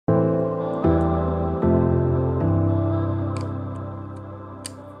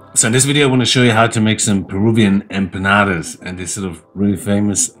So in this video, I want to show you how to make some Peruvian empanadas, and they're sort of really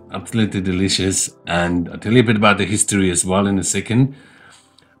famous, absolutely delicious. And I'll tell you a bit about the history as well in a second.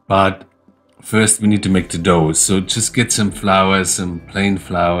 But first we need to make the dough. So just get some flour, some plain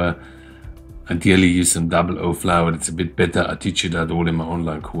flour. Ideally use some double O flour. It's a bit better. I teach you that all in my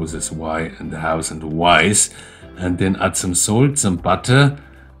online courses, why and the hows and the whys. And then add some salt, some butter.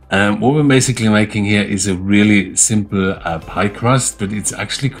 What we're basically making here is a really simple pie crust, but it's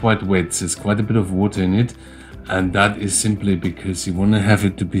actually quite wet. So there's quite a bit of water in it. And that is simply because you want to have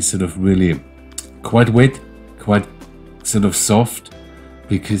it to be sort of really quite wet, quite sort of soft,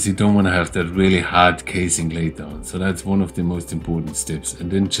 because you don't want to have that really hard casing later on. So that's one of the most important steps.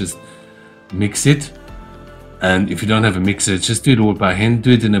 And then just mix it. And if you don't have a mixer, just do it all by hand.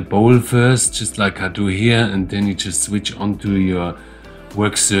 Do it in a bowl first, just like I do here. And then you just switch onto your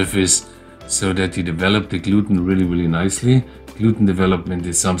work surface so that you develop the gluten really nicely. Gluten development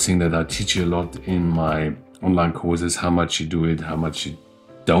is something that I teach you a lot in my online courses, how much you do it, how much you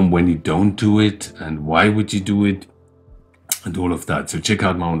don't when you don't do it, and why would you do it, and all of that. So check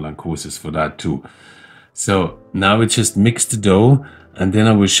out my online courses for that too. So now we just mix the dough, and then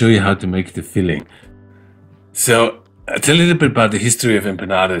I will show you how to make the filling. So I'll tell you a little bit about the history of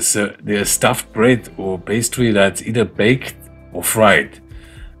empanadas. So they're stuffed bread or pastry that's either baked or fried.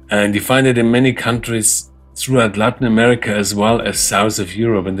 And you find it in many countries throughout Latin America as well as south of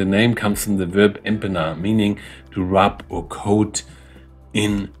Europe. And the name comes from the verb empanar, meaning to rub or coat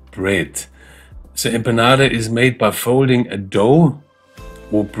in bread. So empanada is made by folding a dough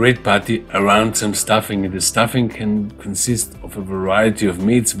or bread patty around some stuffing. And the stuffing can consist of a variety of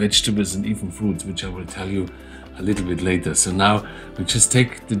meats, vegetables, and even fruits, which I will tell you a little bit later. So now we just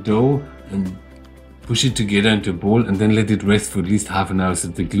take the dough and push it together into a bowl and then let it rest for at least half an hour so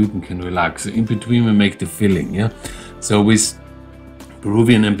that the gluten can relax. So in between we make the filling, yeah? So with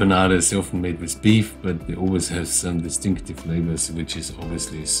Peruvian empanadas, they're often made with beef, but they always have some distinctive flavors, which is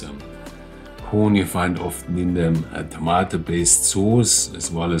obviously some corn. You find often in them a tomato-based sauce,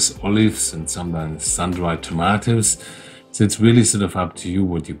 as well as olives and sometimes sun-dried tomatoes. So it's really sort of up to you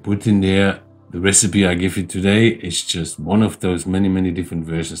what you put in there. The recipe I give you today is just one of those many different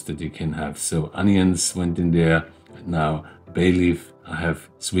versions that you can have. So onions went in there, now bay leaf, I have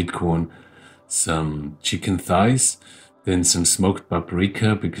sweet corn, some chicken thighs, then some smoked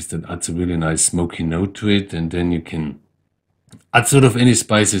paprika, because that adds a really nice smoky note to it. And then you can add sort of any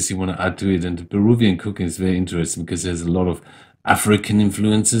spices you want to add to it. And the Peruvian cooking is very interesting because there's a lot of African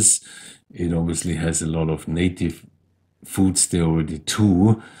influences. It obviously has a lot of native foods there already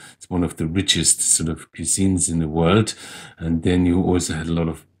too. It's one of the richest sort of cuisines in the world. And then you also had a lot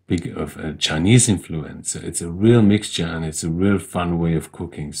of Chinese influence. So it's a real mixture and it's a real fun way of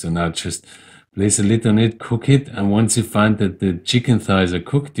cooking. So now just place a lid on it, cook it. And once you find that the chicken thighs are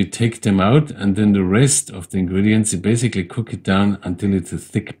cooked, you take them out. And then the rest of the ingredients, you basically cook it down until it's a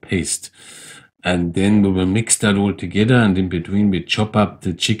thick paste. And then we will mix that all together. And in between we chop up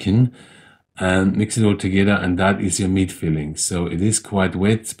the chicken and mix it all together, and that is your meat filling. So it is quite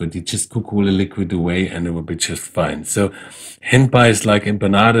wet, but you just cook all the liquid away and it will be just fine. So hand pies like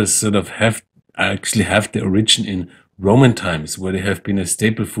empanadas sort of actually have the origin in Roman times, where they have been a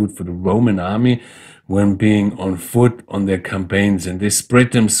staple food for the Roman army when being on foot on their campaigns, and they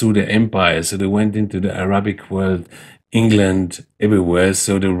spread them through the empire. So they went into the Arabic world, England, everywhere.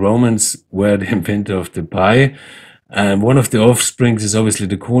 So the Romans were the inventor of the pie. And one of the offsprings is obviously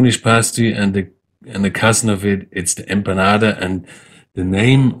the Cornish pastry, and the cousin of it, it's the empanada. And the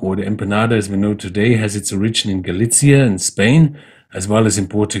name, or the empanada as we know today, has its origin in Galicia in Spain, as well as in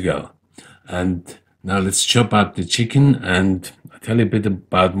Portugal. And now let's chop up the chicken, and I'll tell you a bit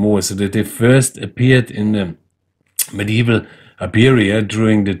about more. So that they first appeared in the medieval Iberia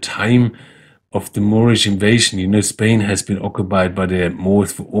during the time of the Moorish invasion. You know, Spain has been occupied by the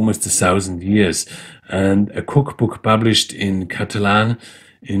Moors for almost 1,000 years. And a cookbook published in Catalan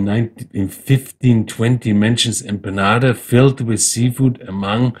in 1520 mentions empanada filled with seafood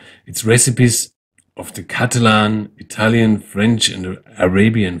among its recipes of the Catalan, Italian, French, and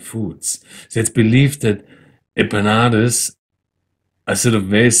Arabian foods. So it's believed that empanadas are sort of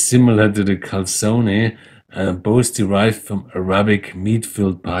very similar to the calzone, both derived from Arabic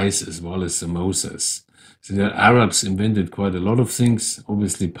meat-filled pies as well as samosas. So the Arabs invented quite a lot of things.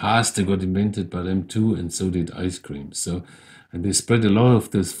 Obviously pasta got invented by them too, and so did ice cream. And they spread a lot of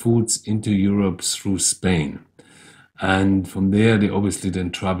those foods into Europe through Spain. And from there, they obviously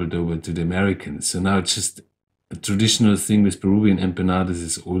then traveled over to the Americans. So now it's just a traditional thing with Peruvian empanadas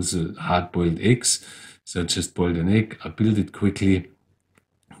is also hard-boiled eggs. So I just boiled an egg, I peeled it quickly,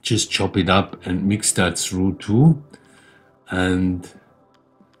 just chop it up and mix that through too. And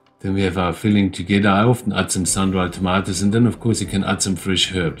Then we have our filling together. I often add some sun-dried tomatoes, and then of course you can add some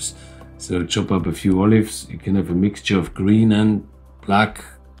fresh herbs. So chop up a few olives. You can have a mixture of green and black,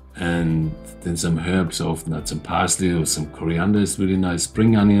 and then some herbs. I often add some parsley or some coriander. It's really nice.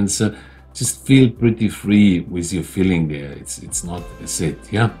 Spring onions. So just feel pretty free with your filling there. It's not a set,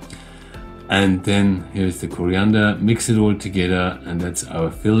 yeah. And then here's the coriander. Mix it all together, and that's our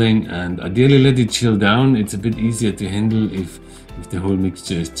filling. And ideally let it chill down. It's a bit easier to handle if the whole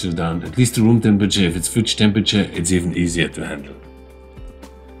mixture is chilled down. At least to room temperature. If it's fridge temperature, it's even easier to handle.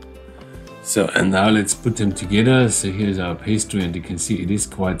 So, and now let's put them together. So here's our pastry, and you can see it is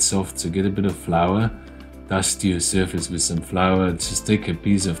quite soft. So get a bit of flour, dust your surface with some flour, just take a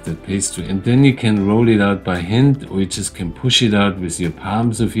piece of the pastry, and then you can roll it out by hand, or you just can push it out with your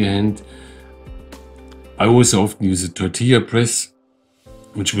palms of your hand. I also often use a tortilla press,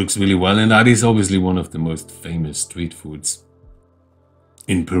 which works really well, and that is obviously one of the most famous street foods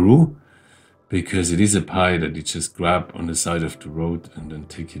in Peru, because it is a pie that you just grab on the side of the road and then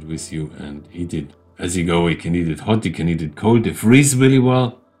take it with you and eat it as you go. You can eat it hot, you can eat it cold. They freeze really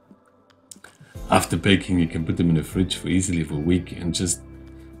well. After baking, you can put them in the fridge for easily for a week and just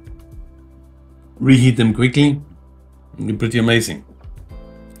reheat them quickly. They're pretty amazing.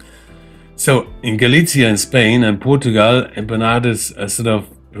 So in Galicia in Spain and Portugal, empanadas are sort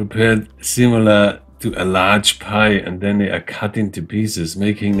of prepared similar to a large pie, and then they are cut into pieces,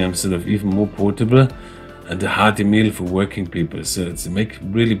 making them sort of even more portable and a hearty meal for working people. So it's make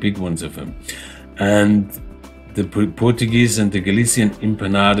really big ones of them. And the Portuguese and the Galician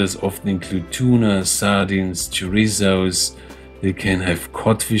empanadas often include tuna, sardines, chorizos. They can have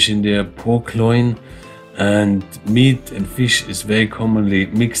codfish in there, pork loin, and meat and fish is very commonly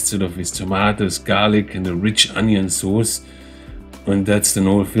mixed sort of with tomatoes, garlic, and a rich onion sauce. And that's then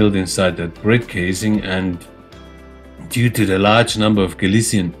all filled inside that bread casing. And due to the large number of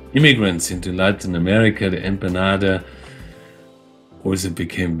Galician immigrants into Latin America, the empanada also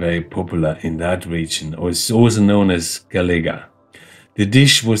became very popular in that region, or it's also known as galega. The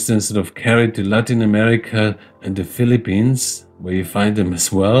dish was then sort of carried to Latin America and the Philippines, where you find them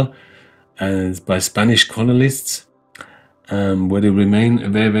as well, and by Spanish colonists, where they remain a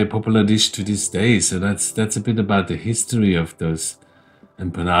very, very popular dish to this day. So that's a bit about the history of those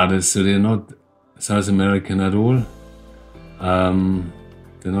empanadas. So they're not South American at all.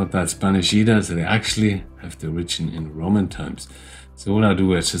 They're not that Spanish either. So they actually have the origin in Roman times. So all I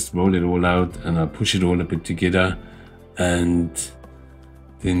do is just roll it all out, and I push it all a bit together, and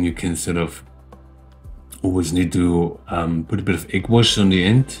then you can sort of always need to put a bit of egg wash on the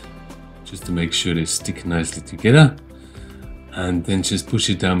end, just to make sure they stick nicely together. And then just push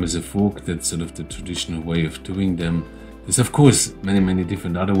it down with a fork. That's sort of the traditional way of doing them. There's of course many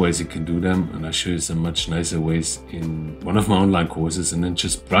different other ways you can do them, and I'll show you some much nicer ways in one of my online courses. And then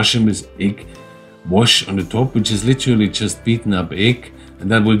just brush them with egg wash on the top, which is literally just beaten up egg,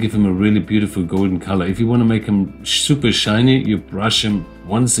 and that will give them a really beautiful golden color. If you want to make them super shiny, you brush them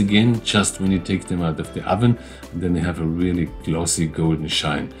once again just when you take them out of the oven, and then they have a really glossy golden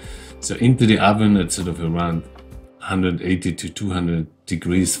shine. So into the oven at sort of around 180 to 200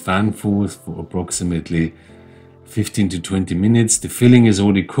 degrees fan force for approximately 15 to 20 minutes. The filling is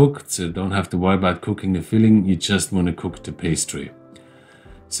already cooked, so don't have to worry about cooking the filling. You just want to cook the pastry.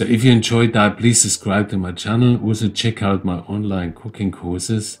 So if you enjoyed that, please subscribe to my channel. Also check out my online cooking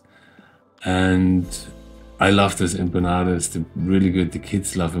courses. And I love those empanadas. They're really good. The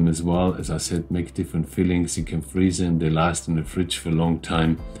kids love them as well. As I said, make different fillings. You can freeze them. They last in the fridge for a long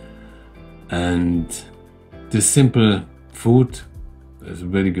time. And the simple food is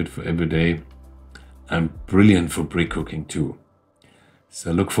very good for every day and brilliant for pre-cooking too.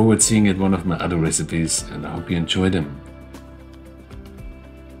 So look forward to seeing it one of my other recipes, and I hope you enjoy them.